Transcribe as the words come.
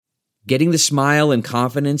Getting the smile and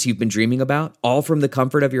confidence you've been dreaming about, all from the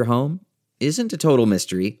comfort of your home, isn't a total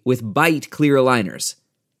mystery with Byte clear aligners.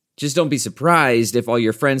 Just don't be surprised if all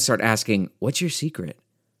your friends start asking, "What's your secret?"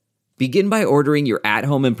 Begin by ordering your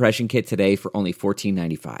at-home impression kit today for only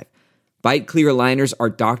 $14.95. Byte clear aligners are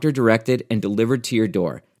doctor-directed and delivered to your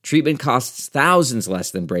door. Treatment costs thousands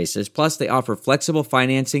less than braces, plus they offer flexible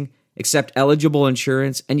financing, accept eligible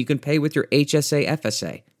insurance, and you can pay with your HSA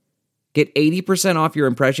FSA. Get 80% off your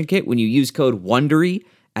impression kit when you use code WONDERY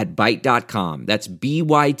at Byte.com. That's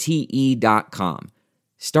BYTE.com.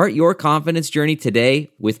 Start your confidence journey today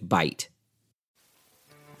with Byte.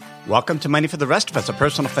 Welcome to Money for the Rest of Us, a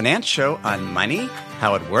personal finance show on money,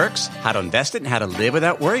 how it works, how to invest it, and how to live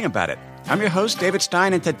without worrying about it. I'm your host, David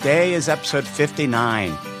Stein, and today is episode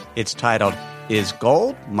 59. It's titled, Is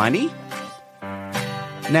Gold Money?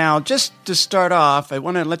 Now, just to start off, I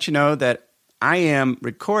want to let you know that I am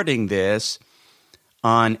recording this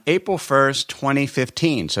on April 1st,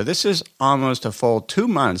 2015. So this is almost a full 2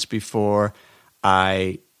 months before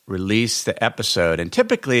I release the episode. And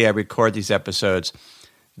typically I record these episodes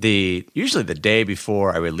usually the day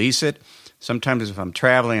before I release it. Sometimes if I'm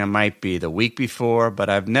traveling, I might be the week before,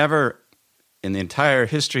 but I've never in the entire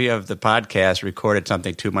history of the podcast recorded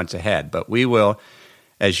something 2 months ahead. But we will,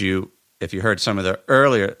 if you heard some of the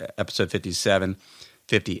earlier episode 57,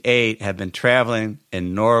 58, have been traveling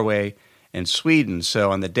in Norway and Sweden.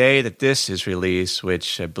 So on the day that this is released,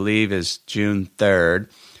 which I believe is June 3rd,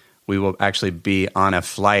 we will actually be on a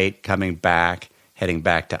flight heading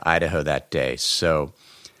back to Idaho that day. So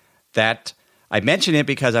that I mention it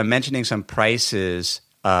because I'm mentioning some prices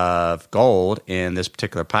of gold in this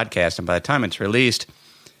particular podcast, and by the time it's released,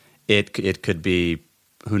 it could be,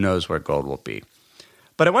 who knows where gold will be.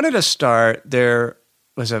 But I wanted to start, there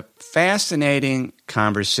was a fascinating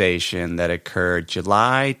conversation that occurred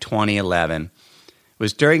July 2011. It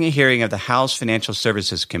was during a hearing of the House Financial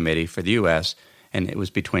Services Committee for the U.S., and it was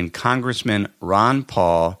between Congressman Ron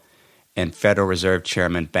Paul and Federal Reserve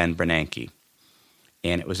Chairman Ben Bernanke.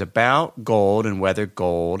 And it was about gold and whether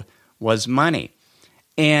gold was money.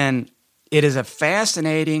 And it is a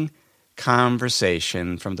fascinating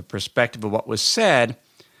conversation from the perspective of what was said,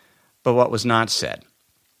 but what was not said.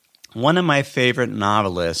 One of my favorite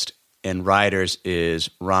novelists and writers is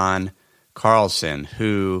Ron Carlson,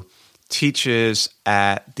 who teaches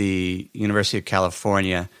at the University of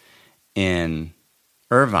California in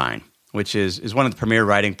Irvine, which is one of the premier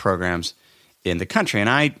writing programs in the country.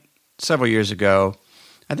 And several years ago,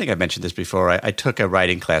 I think I've mentioned this before, I took a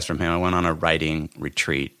writing class from him. I went on a writing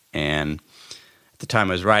retreat. And at the time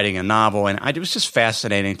I was writing a novel, and it was just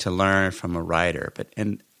fascinating to learn from a writer.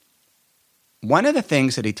 And one of the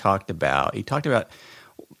things that he talked about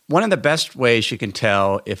one of the best ways you can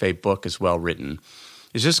tell if a book is well written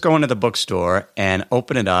is just go into the bookstore and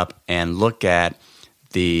open it up and look at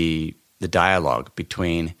the dialogue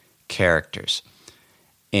between characters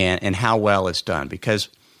and how well it's done. Because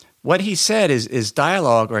what he said is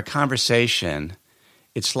dialogue or a conversation,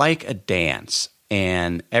 it's like a dance,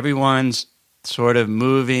 and everyone's sort of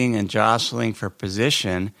moving and jostling for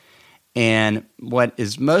position. And what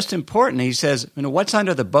is most important, he says, what's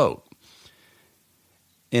under the boat?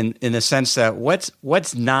 In the sense that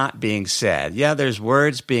what's not being said. Yeah, there's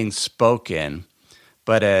words being spoken,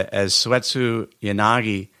 but as Suetsu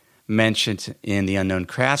Yanagi mentioned in The Unknown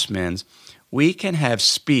Craftsman, we can have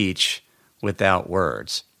speech without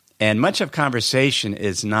words. And much of conversation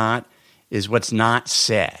is what's not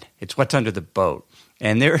said. It's what's under the boat.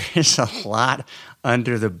 And there is a lot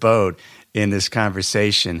under the boat in this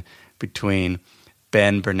conversation between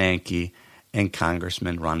Ben Bernanke and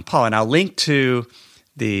Congressman Ron Paul. And I'll link to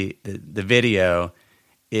the video.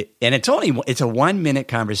 It's a 1 minute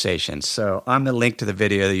conversation. So on the link to the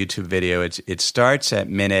video, the YouTube video, it starts at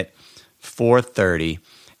minute 4:30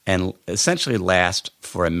 and essentially lasts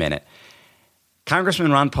for a minute.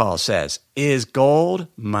 Congressman Ron Paul says, "Is gold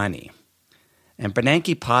money?" And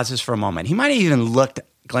Bernanke pauses for a moment. He might have even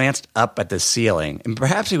glanced up at the ceiling, and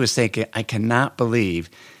perhaps he was thinking, I cannot believe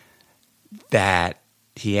that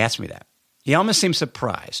he asked me that. He almost seemed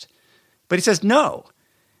surprised. But he says, no,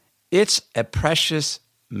 it's a precious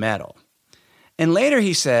metal. And later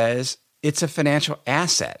he says, it's a financial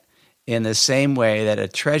asset in the same way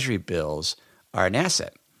that treasury bills are an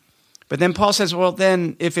asset. But then Paul says, well,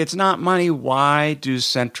 then if it's not money, why do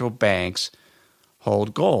central banks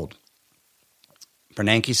hold gold?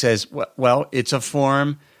 Bernanke says, well, it's a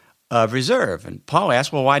form of reserve. And Paul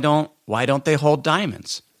asks, well, why don't they hold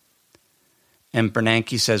diamonds? And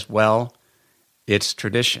Bernanke says, well, it's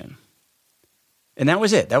tradition. And that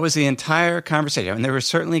was it. That was the entire conversation. And there were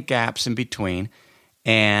certainly gaps in between.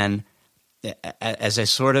 And as I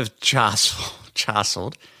sort of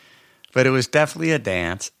jostled, but it was definitely a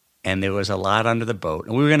dance, and there was a lot under the boat.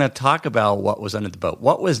 And we were going to talk about what was under the boat,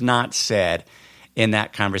 what was not said in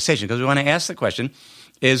that conversation, because we want to ask the question,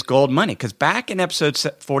 is gold money? Because back in episode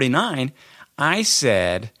 49, I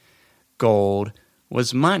said gold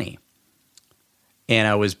was money. And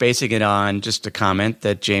I was basing it on just a comment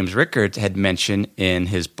that James Rickards had mentioned in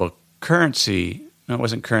his book, Currency. No, it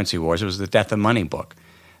wasn't Currency Wars. It was the Death of Money book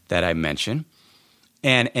that I mentioned.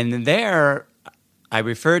 And there, I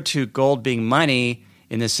referred to gold being money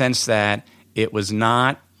in the sense that it was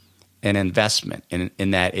not an investment,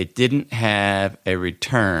 in that it didn't have a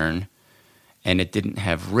return and it didn't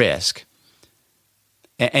have risk.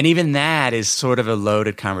 And even that is sort of a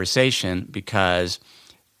loaded conversation, because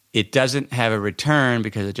it doesn't have a return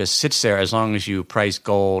because it just sits there as long as you price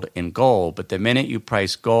gold in gold. But the minute you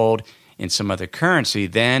price gold in some other currency,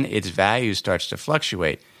 then its value starts to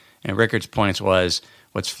fluctuate. And Rickard's point was,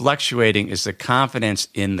 what's fluctuating is the confidence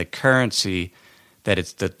in the currency that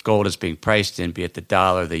the gold is being priced in, be it the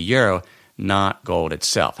dollar or the euro, not gold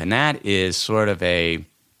itself. And that is sort of an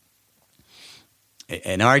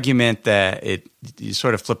argument that you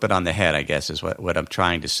sort of flip it on the head, I guess, is what I'm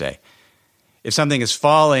trying to say. If something is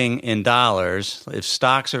falling in dollars, if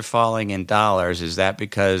stocks are falling in dollars, is that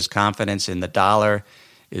because confidence in the dollar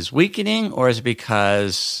is weakening, or is it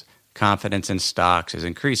because confidence in stocks is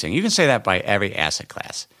increasing? You can say that by every asset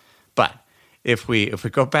class. But if we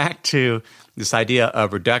go back to this idea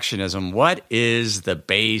of reductionism, what is the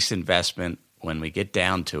base investment when we get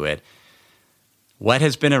down to it? What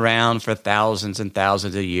has been around for thousands and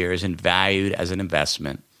thousands of years and valued as an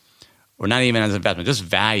investment, or not even as an investment, just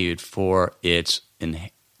valued for its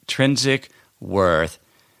intrinsic worth,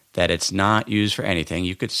 that it's not used for anything?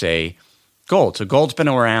 You could say gold. So gold's been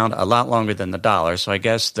around a lot longer than the dollar, so I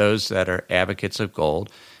guess those that are advocates of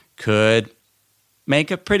gold could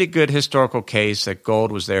make a pretty good historical case that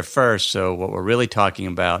gold was there first. So what we're really talking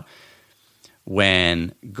about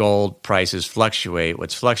when gold prices fluctuate,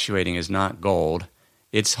 what's fluctuating is not gold.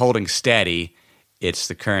 It's holding steady. It's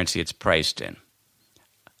the currency it's priced in.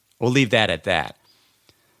 We'll leave that at that.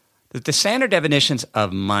 The standard definitions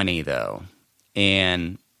of money, though,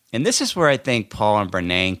 and this is where I think Paul and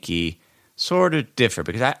Bernanke sort of differ,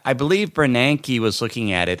 because I believe Bernanke was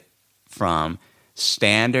looking at it from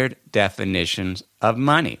standard definitions of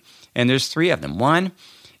money. And there's three of them. One,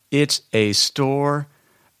 it's a store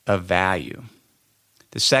of value.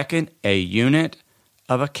 The second, a unit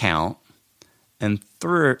of account. And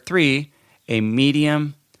three, a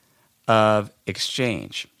medium of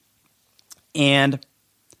exchange. And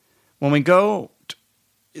when we go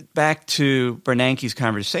back to Bernanke's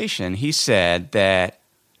conversation, he said that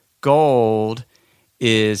gold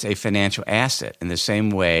is a financial asset in the same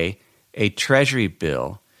way a treasury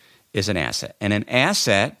bill is an asset. And an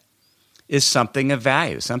asset is something of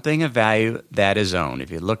value that is owned.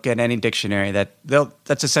 If you look at any dictionary,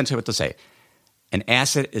 that's essentially what they'll say. An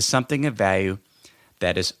asset is something of value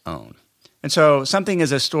that is owned. And so something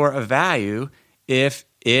is a store of value if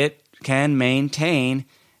it can maintain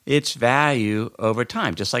its value over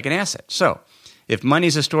time, just like an asset. So if money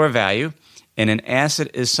is a store of value and an asset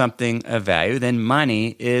is something of value, then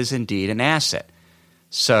money is indeed an asset.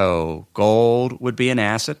 So gold would be an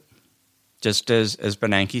asset, just as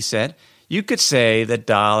Bernanke said. You could say the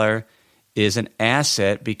dollar is an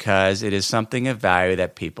asset because it is something of value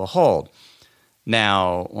that people hold.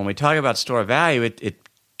 Now, when we talk about store of value, it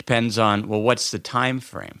depends on, well, what's the time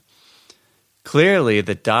frame? Clearly,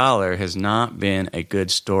 the dollar has not been a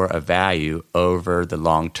good store of value over the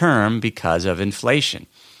long term because of inflation.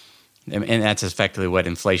 And that's effectively what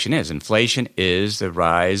inflation is. Inflation is the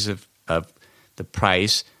rise of the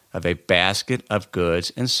price of a basket of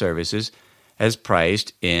goods and services as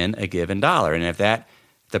priced in a given dollar. And if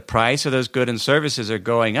the price of those goods and services are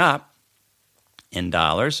going up in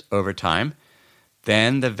dollars over time,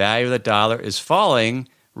 then the value of the dollar is falling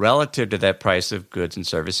relative to that price of goods and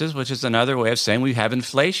services, which is another way of saying we have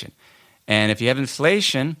inflation. And if you have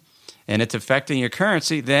inflation and it's affecting your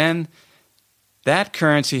currency, then that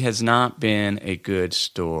currency has not been a good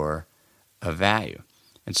store of value.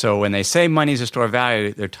 And so when they say money is a store of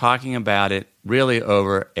value, they're talking about it really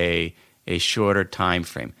over a shorter time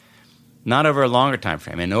frame, not over a longer time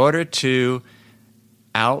frame. In order to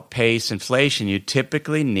outpace inflation, you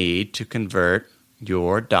typically need to convert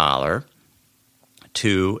your dollar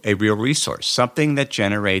to a real resource, something that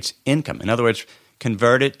generates income. In other words,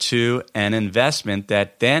 convert it to an investment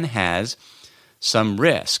that then has some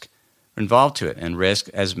risk involved to it, and risk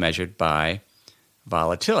as measured by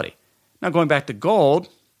volatility. Now, going back to gold,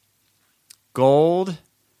 gold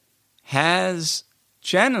has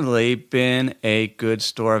generally been a good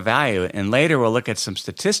store of value. And later we'll look at some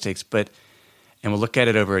statistics, and we'll look at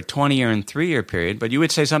it over a 20-year and 3-year period. But you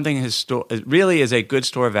would say something really is a good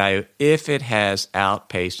store of value if it has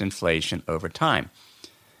outpaced inflation over time.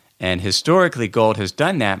 And historically, gold has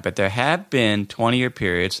done that, but there have been 20-year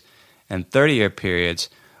periods and 30-year periods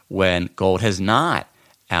when gold has not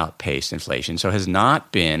outpaced inflation, so has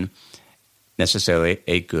not been necessarily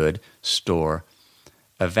a good store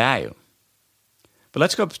of value. But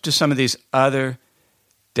let's go to some of these other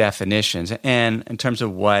definitions and in terms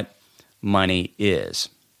of what money is.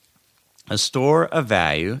 A store of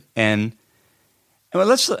value, and well,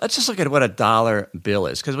 let's just look at what a dollar bill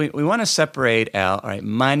is, because we want to separate out, all right,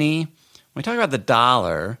 money. When we talk about the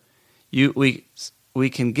dollar,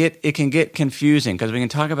 it can get confusing because we can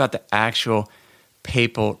talk about the actual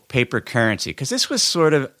paper currency, because this was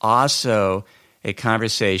sort of also a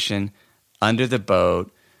conversation under the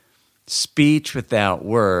boat, speech without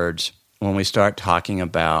words, when we start talking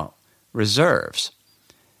about reserves,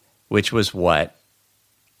 which was what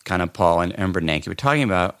kind of Paul and Bernanke were talking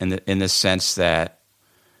about in the sense that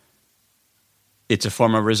it's a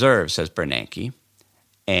form of reserve, says Bernanke,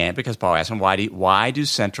 and because Paul asked him, why do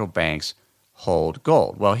central banks hold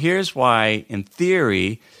gold? Well, here's why, in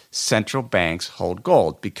theory, central banks hold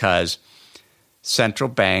gold, because central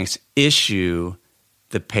banks issue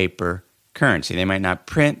the paper currency. They might not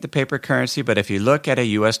print the paper currency, but if you look at a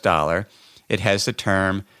U.S. dollar, it has the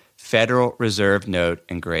term Federal Reserve Note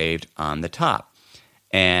engraved on the top.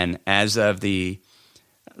 And as of the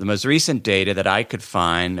most recent data that I could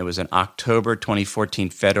find, it was an October 2014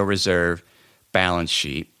 Federal Reserve balance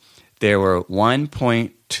sheet, there were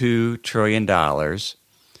 $1.2 trillion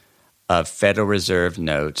of Federal Reserve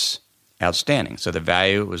notes outstanding. So the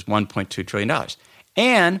value was $1.2 trillion.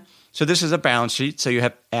 And so this is a balance sheet, so you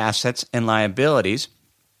have assets and liabilities.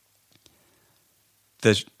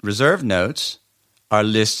 The reserve notes are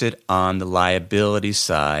listed on the liability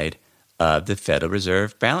side of the Federal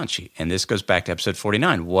Reserve balance sheet. And this goes back to episode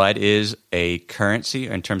 49. What is a currency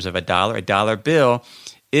in terms of a dollar? A dollar bill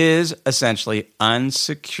is essentially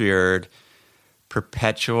unsecured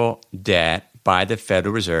perpetual debt by the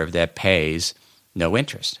Federal Reserve that pays no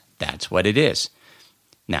interest. That's what it is.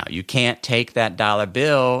 Now, you can't take that dollar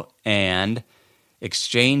bill and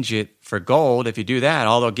exchange it for gold. If you do that,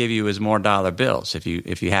 all they'll give you is more dollar bills. If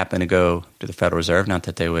you happen to go to the Federal Reserve, not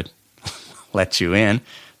that they would let you in,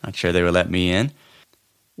 not sure they would let me in.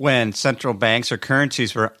 When central banks or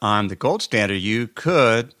currencies were on the gold standard, you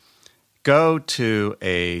could go to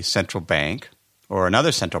a central bank, or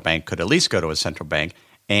another central bank could at least go to a central bank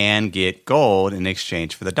and get gold in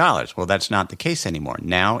exchange for the dollars. Well, that's not the case anymore.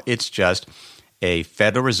 Now it's just a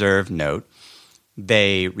Federal Reserve note.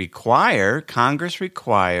 Congress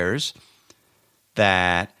requires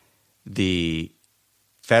that the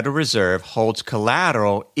Federal Reserve holds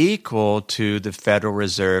collateral equal to the Federal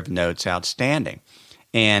Reserve notes outstanding.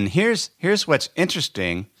 And here's what's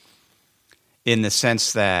interesting in the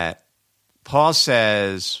sense that Paul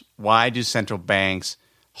says, why do central banks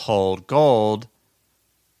hold gold?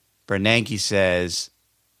 Bernanke says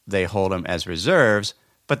they hold them as reserves,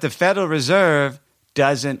 but the Federal Reserve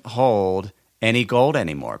doesn't hold any gold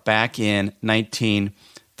anymore. Back in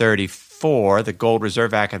 1934, the Gold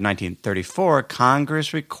Reserve Act of 1934,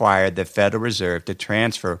 Congress required the Federal Reserve to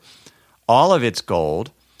transfer all of its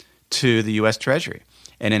gold to the U.S. Treasury.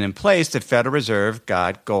 And then in place, the Federal Reserve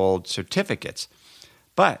got gold certificates.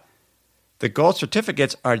 But the gold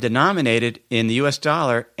certificates are denominated in the U.S.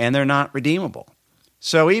 dollar, and they're not redeemable.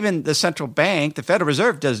 So even the central bank, the Federal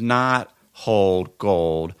Reserve, does not hold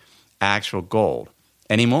gold, actual gold,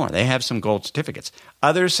 anymore. They have some gold certificates.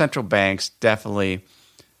 Other central banks definitely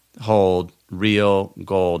hold real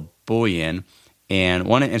gold bullion. And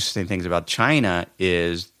one of the interesting things about China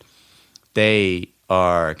is they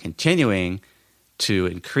are continuing to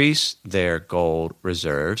increase their gold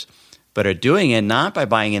reserves, but are doing it not by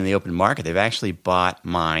buying in the open market. They've actually bought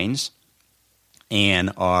mines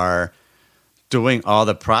and are doing all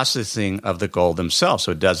the processing of the gold themselves,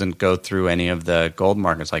 so it doesn't go through any of the gold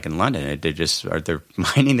markets like in London. They're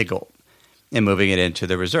mining the gold and moving it into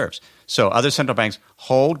the reserves. So other central banks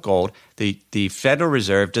hold gold. The Federal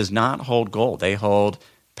Reserve does not hold gold. They hold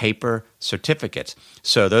paper certificates.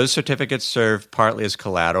 So those certificates serve partly as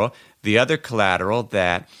collateral. The other collateral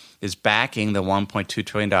that is backing the $1.2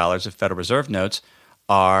 trillion of Federal Reserve notes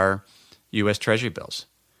are U.S. Treasury bills.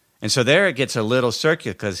 And so there it gets a little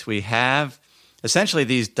circular because we have essentially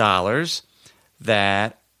these dollars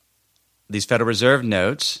that these Federal Reserve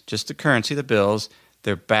notes, just the currency, the bills,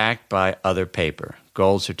 they're backed by other paper,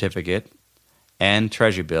 gold certificate, and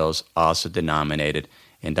Treasury bills also denominated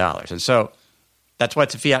in dollars. And so That's why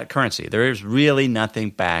it's a fiat currency. There is really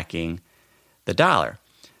nothing backing the dollar.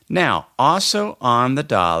 Now, also on the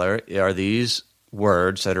dollar are these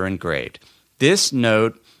words that are engraved. This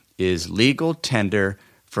note is legal tender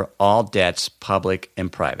for all debts, public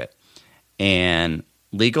and private. And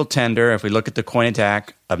legal tender, if we look at the Coinage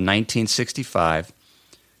Act of 1965,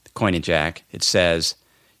 the Coinage Act, it says,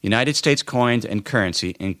 United States coins and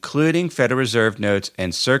currency, including Federal Reserve notes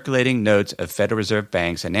and circulating notes of Federal Reserve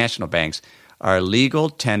banks and national banks, are legal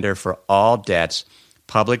tender for all debts,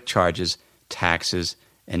 public charges, taxes,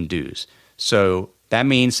 and dues. So that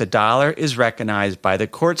means the dollar is recognized by the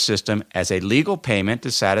court system as a legal payment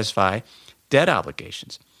to satisfy debt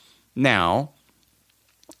obligations. Now,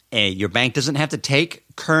 your bank doesn't have to take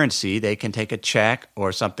currency. They can take a check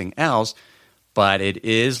or something else, but it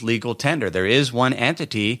is legal tender. There is one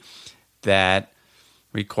entity that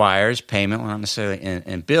requires payment, well, not necessarily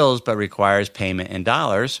in bills, but requires payment in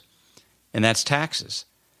dollars, and that's taxes.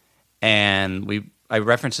 And I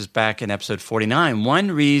referenced this back in episode 49. One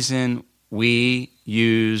reason we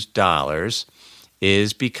use dollars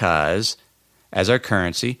is because, as our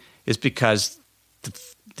currency, is because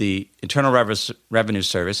the Internal Revenue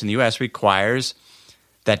Service in the U.S. requires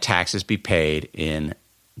that taxes be paid in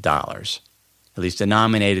dollars, at least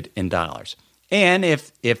denominated in dollars. And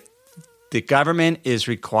if the government is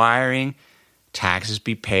requiring taxes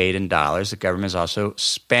be paid in dollars, the government is also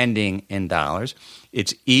spending in dollars.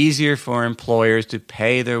 It's easier for employers to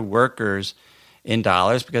pay their workers in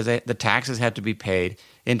dollars because the taxes have to be paid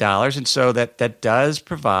in dollars. And so that does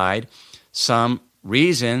provide some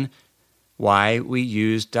reason why we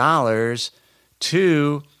use dollars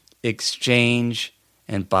to exchange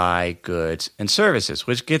and buy goods and services,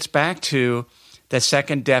 which gets back to the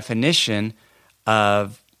second definition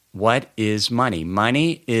of what is money.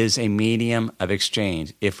 Money is a medium of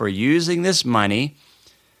exchange. If we're using this money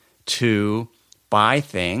to buy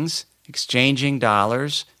things, exchanging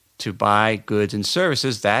dollars to buy goods and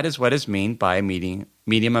services, that is what is meant by a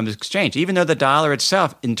medium of exchange, even though the dollar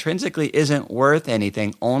itself intrinsically isn't worth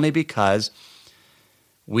anything, only because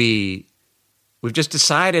we've just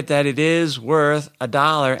decided that it is worth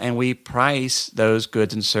 $1 and we price those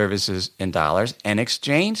goods and services in dollars and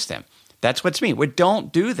exchange them. That's what's mean. We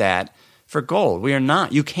don't do that for gold. We are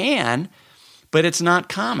not. You can, but it's not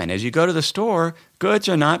common. As you go to the store, goods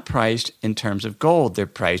are not priced in terms of gold. They're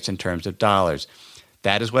priced in terms of dollars.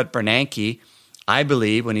 That is what Bernanke, I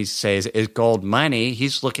believe, when he says, is gold money,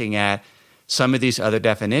 he's looking at some of these other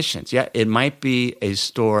definitions. Yeah, it might be a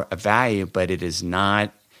store of value, but it is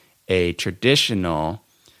not a traditional,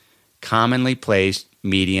 commonly placed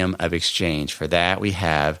medium of exchange. For that, we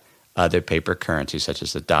have other paper currencies such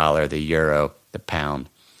as the dollar, the euro, the pound,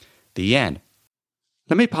 the yen.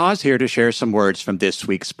 Let me pause here to share some words from this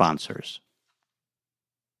week's sponsors.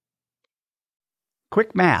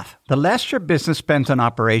 Quick math. The less your business spends on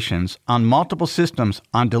operations, on multiple systems,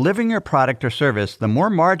 on delivering your product or service, the more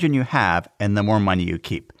margin you have and the more money you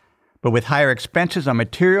keep. But with higher expenses on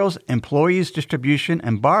materials, employees, distribution,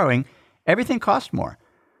 and borrowing, everything costs more.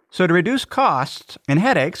 So to reduce costs and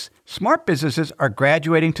headaches, smart businesses are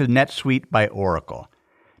graduating to NetSuite by Oracle.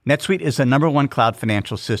 NetSuite is the #1 cloud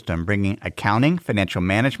financial system, bringing accounting, financial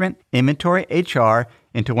management, inventory, HR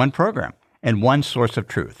into one program and one source of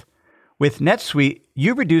truth. With NetSuite,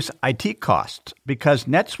 you reduce IT costs because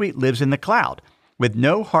NetSuite lives in the cloud with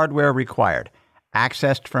no hardware required,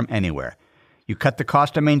 accessed from anywhere. You cut the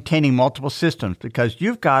cost of maintaining multiple systems because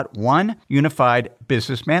you've got one unified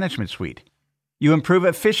business management suite. You improve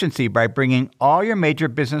efficiency by bringing all your major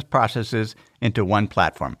business processes into one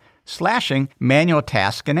platform, slashing manual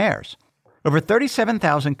tasks and errors. Over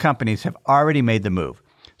 37,000 companies have already made the move.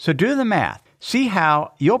 So do the math. See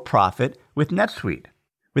how you'll profit with NetSuite.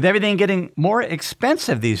 With everything getting more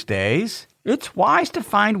expensive these days, it's wise to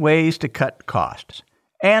find ways to cut costs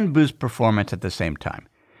and boost performance at the same time.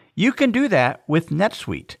 You can do that with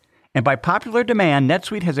NetSuite. And by popular demand,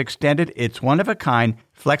 NetSuite has extended its one-of-a-kind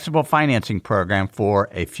flexible financing program for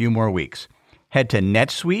a few more weeks. Head to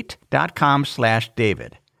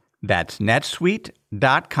netsuite.com/David. That's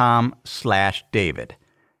netsuite.com/David.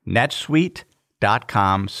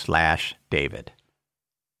 netsuite.com/David.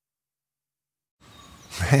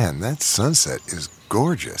 Man, that sunset is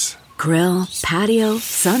gorgeous. Grill, patio,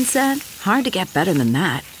 sunset. Hard to get better than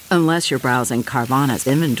that. Unless you're browsing Carvana's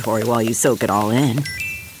inventory while you soak it all in.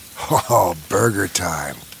 Oh, burger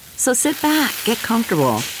time. So sit back, get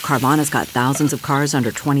comfortable. Carvana's got thousands of cars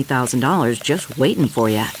under $20,000 just waiting for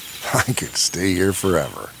you. I could stay here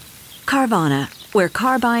forever. Carvana, where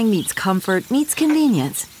car buying meets comfort, meets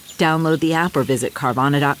convenience. Download the app or visit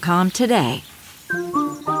Carvana.com today.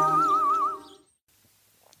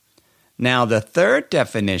 Now, the third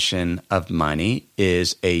definition of money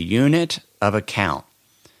is a unit of account.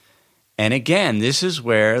 And again, this is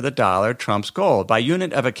where the dollar trumps gold. By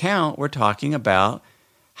unit of account, we're talking about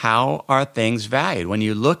how are things valued. When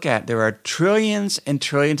you look at, there are trillions and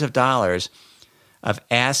trillions of dollars of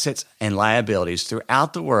assets and liabilities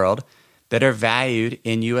throughout the world that are valued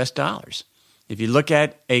in U.S. dollars. If you look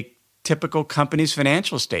at a typical company's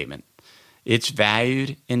financial statement, it's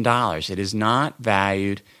valued in dollars. It is not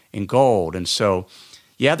valued in gold. And so,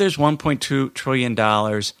 yeah, there's $1.2 trillion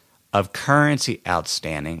of currency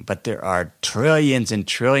outstanding, but there are trillions and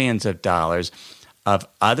trillions of dollars of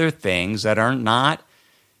other things that are not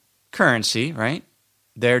currency, right?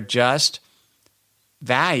 They're just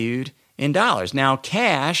valued in dollars. Now,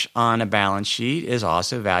 cash on a balance sheet is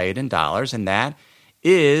also valued in dollars, and that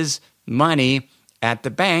is money at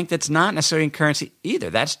the bank that's not necessarily in currency either.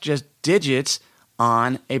 That's just digits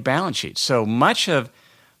on a balance sheet. So much of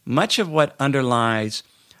what underlies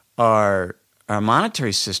our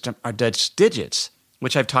monetary system are just digits,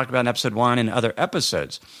 which I've talked about in episode 1 and other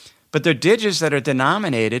episodes. But they're digits that are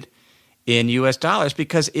denominated in U.S. dollars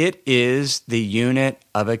because it is the unit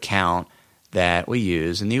of account that we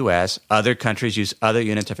use in the U.S. Other countries use other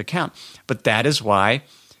units of account. But that is why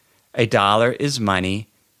a dollar is money.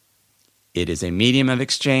 It is a medium of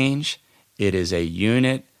exchange. It is a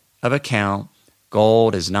unit of account.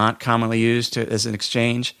 Gold is not commonly used as an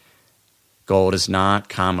exchange. Gold is not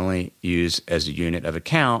commonly used as a unit of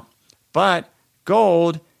account. But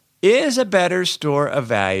gold is a better store of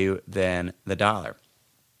value than the dollar.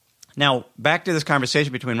 Now, back to this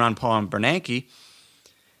conversation between Ron Paul and Bernanke.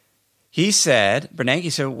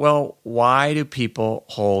 Bernanke said, well, why do people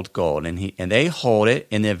hold gold? And they hold it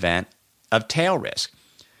in the event of tail risk,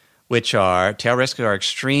 tail risks are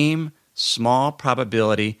extreme, small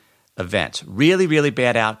probability events. Really, really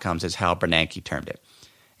bad outcomes is how Bernanke termed it.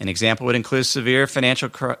 An example would include severe financial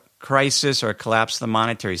crisis or collapse of the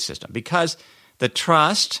monetary system because the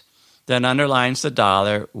trust that underlines the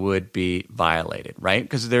dollar would be violated, right?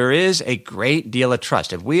 Because there is a great deal of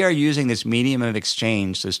trust. If we are using this medium of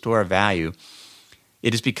exchange to store value,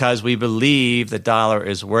 it is because we believe the dollar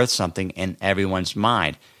is worth something in everyone's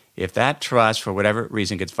mind. If that trust, for whatever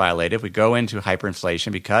reason, gets violated, if we go into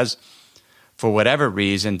hyperinflation because, for whatever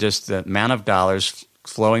reason, just the amount of dollars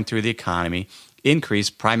flowing through the economy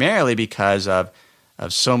increased primarily because of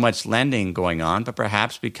so much lending going on, but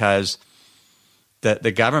perhaps because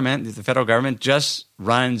the government, the federal government, just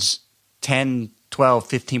runs 10, 12,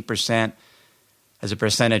 15% as a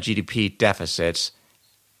percent of GDP deficits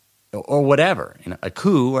or whatever, a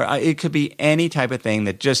coup, or it could be any type of thing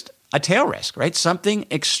that just a tail risk, right? Something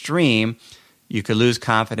extreme, you could lose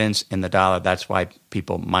confidence in the dollar. That's why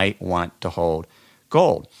people might want to hold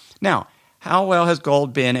gold. Now, how well has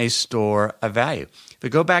gold been a store of value? If we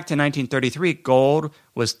go back to 1933, gold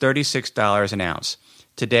was $36 an ounce.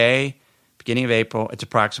 Today, beginning of April, it's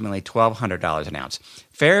approximately $1,200 an ounce.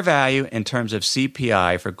 Fair value in terms of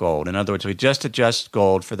CPI for gold. In other words, we just adjust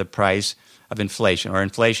gold for the price of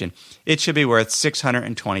inflation, it should be worth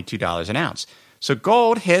 $622 an ounce. So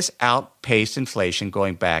gold has outpaced inflation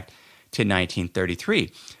going back to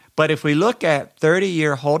 1933. But if we look at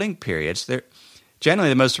 30-year holding periods, generally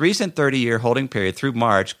the most recent 30-year holding period through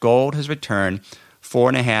March, gold has returned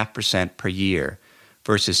 4.5% per year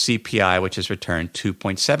versus CPI, which has returned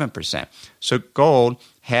 2.7%. So gold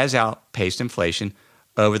has outpaced inflation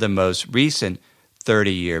over the most recent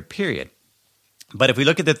 30-year period. But if we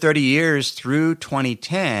look at the 30 years through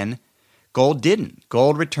 2010, gold didn't.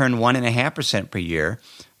 Gold returned 1.5% per year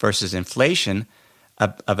versus inflation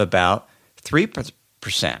of about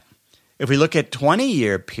 3%. If we look at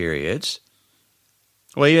 20-year periods,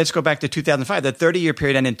 well, let's go back to 2005. The 30-year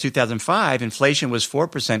period ended in 2005. Inflation was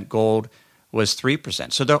 4%. Gold was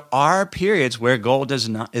 3%. So there are periods where gold is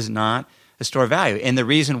not a store of value. And the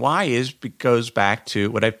reason why goes back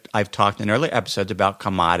to what I've talked in earlier episodes about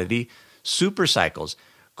commodity super cycles.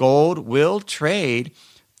 Gold will trade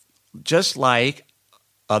just like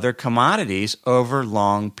other commodities over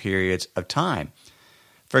long periods of time.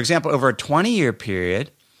 For example, over a 20-year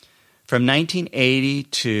period, from 1980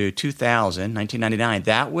 to 2000, 1999,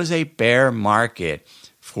 that was a bear market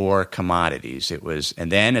for commodities.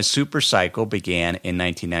 And then a super cycle began in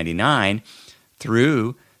 1999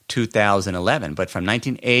 through 2011. But from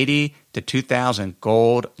 1980 to 2000,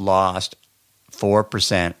 gold lost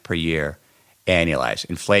 4% per year annualized.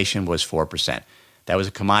 Inflation was 4%. That was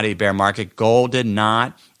a commodity bear market. Gold did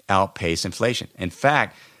not outpace inflation. In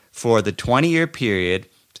fact, for the 20-year period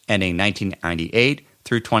ending 1998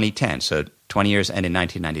 through 2010, so 20 years ending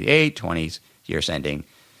 1998, 20 years ending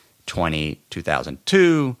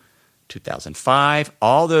 2002, 2005,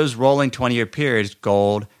 all those rolling 20-year periods,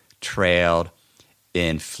 gold trailed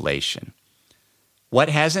inflation. What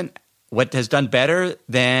has done better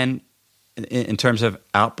than in terms of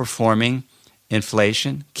outperforming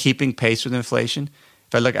inflation, keeping pace with inflation?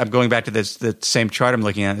 If I look, I'm going back to the same chart I'm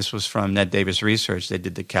looking at. This was from Ned Davis Research. They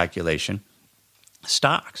did the calculation.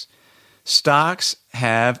 Stocks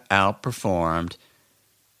have outperformed,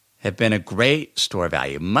 have been a great store of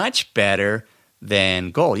value, much better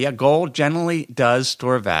than gold. Yeah, gold generally does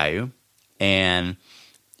store value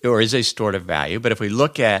or is a store of value. But if we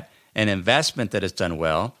look at an investment that has done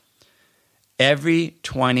well, every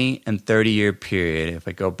 20 and 30-year period, if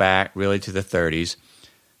I go back really to the 30s,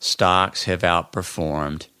 stocks have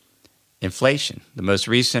outperformed inflation. The most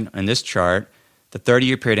recent in this chart, the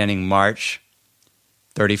 30-year period ending March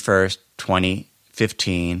 31st,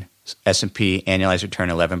 2015, S&P annualized return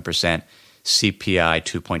 11%, CPI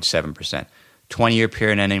 2.7%. 20-year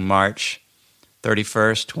period ending March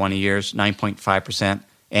 31st, 20 years, 9.5%.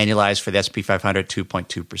 Annualized for the S&P 500,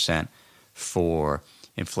 2.2% for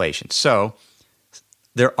inflation. So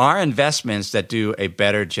there are investments that do a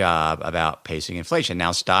better job of outpacing inflation.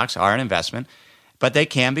 Now, stocks are an investment, but they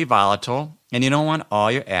can be volatile, and you don't want all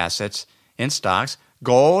your assets in stocks.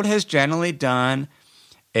 Gold has generally done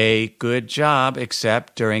a good job,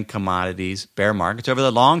 except during commodities bear markets. Over the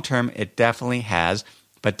long term, it definitely has,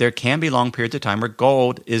 but there can be long periods of time where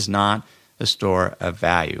gold is not a store of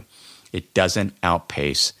value. It doesn't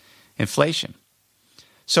outpace inflation.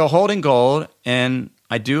 So holding gold, and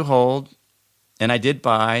I do hold, and I did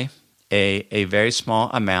buy a very small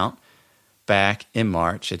amount back in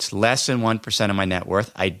March. It's less than 1% of my net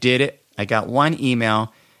worth. I did it. I got one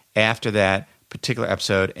email after that particular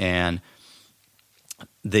episode, and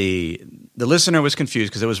the listener was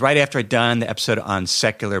confused because it was right after I'd done the episode on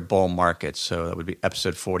secular bull markets. So that would be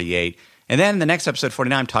episode 48. And then the next episode,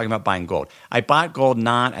 49, I'm talking about buying gold. I bought gold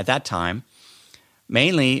not at that time,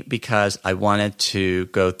 mainly because I wanted to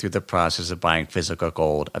go through the process of buying physical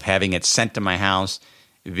gold, of having it sent to my house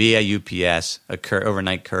via UPS,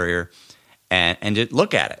 overnight courier, and just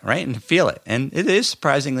look at it, right, and feel it. And it is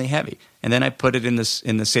surprisingly heavy. And then I put it in the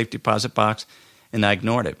safe deposit box, and I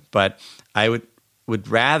ignored it. But I would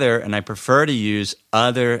rather, and I prefer to use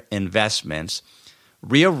other investments,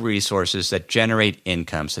 real resources that generate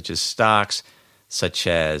income, such as stocks, such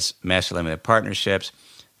as master limited partnerships,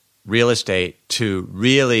 real estate, to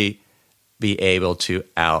really be able to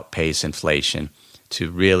outpace inflation, to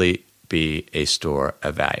really be a store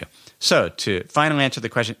of value. So to finally answer the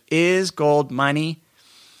question, is gold money?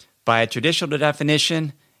 By a traditional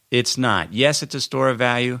definition, it's not. Yes, it's a store of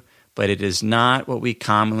value, but it is not what we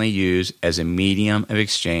commonly use as a medium of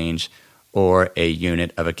exchange or a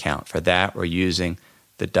unit of account. For that, we're using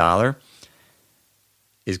the dollar.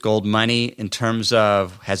 Is gold money in terms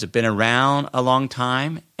of, has it been around a long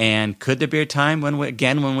time? And could there be a time when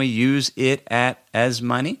we use it as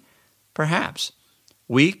money? Perhaps.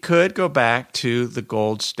 We could go back to the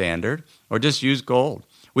gold standard or just use gold.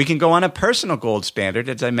 We can go on a personal gold standard,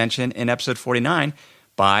 as I mentioned in episode 49,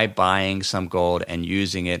 by buying some gold and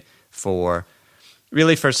using it for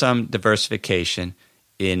some diversification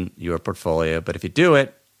in your portfolio. But if you do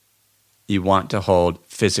it, you want to hold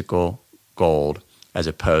physical gold as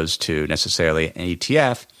opposed to necessarily an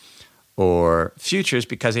ETF or futures,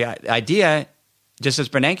 because the idea, just as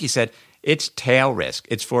Bernanke said, it's tail risk.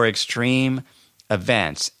 It's for extreme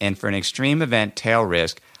events. And for an extreme event, tail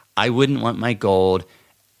risk, I wouldn't want my gold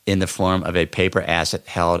in the form of a paper asset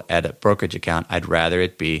held at a brokerage account. I'd rather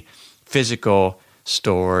it be physical,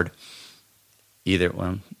 stored, you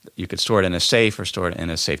could store it in a safe or store it in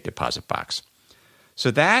a safe deposit box.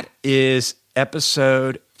 So that is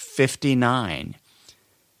episode 59.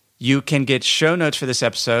 You can get show notes for this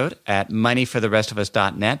episode at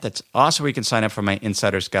moneyfortherestofus.net. That's also where you can sign up for my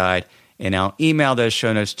Insider's Guide, and I'll email those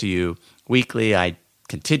show notes to you weekly. I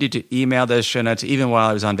continued to email those show notes even while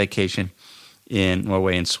I was on vacation in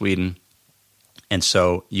Norway and Sweden. And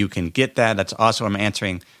so you can get that. That's also where I'm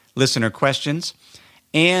answering listener questions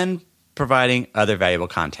and providing other valuable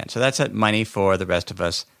content. So that's at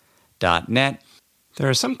moneyfortherestofus.net. There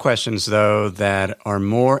are some questions, though, that are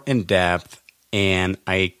more in-depth, and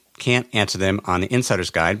I can't answer them on the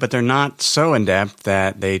Insider's Guide, but they're not so in-depth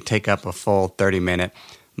that they take up a full 30-minute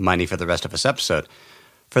Money for the Rest of Us episode.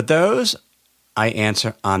 For those, I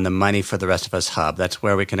answer on the Money for the Rest of Us Hub. That's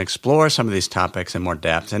where we can explore some of these topics in more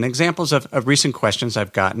depth. And examples of recent questions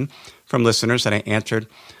I've gotten from listeners that I answered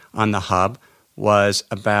on the Hub was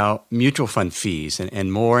about mutual fund fees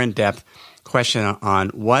and more in-depth question on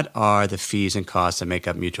what are the fees and costs that make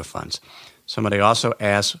up mutual funds. Somebody also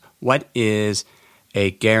asked, what is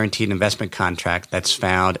a guaranteed investment contract that's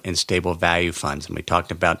found in stable value funds. And we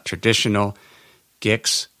talked about traditional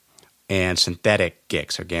GICs and synthetic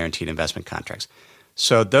GICs, or guaranteed investment contracts.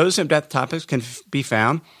 So those in-depth topics can be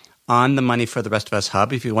found on the Money for the Rest of Us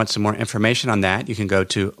Hub. If you want some more information on that, you can go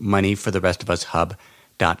to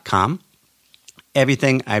moneyfortherestofushub.com.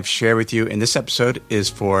 Everything I've shared with you in this episode is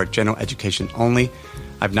for general education only.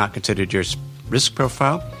 I've not considered your risk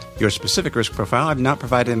profile, your specific risk profile. I've not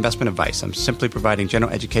provided investment advice. I'm simply providing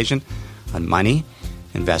general education on money,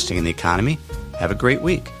 investing in the economy. Have a great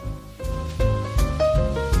week.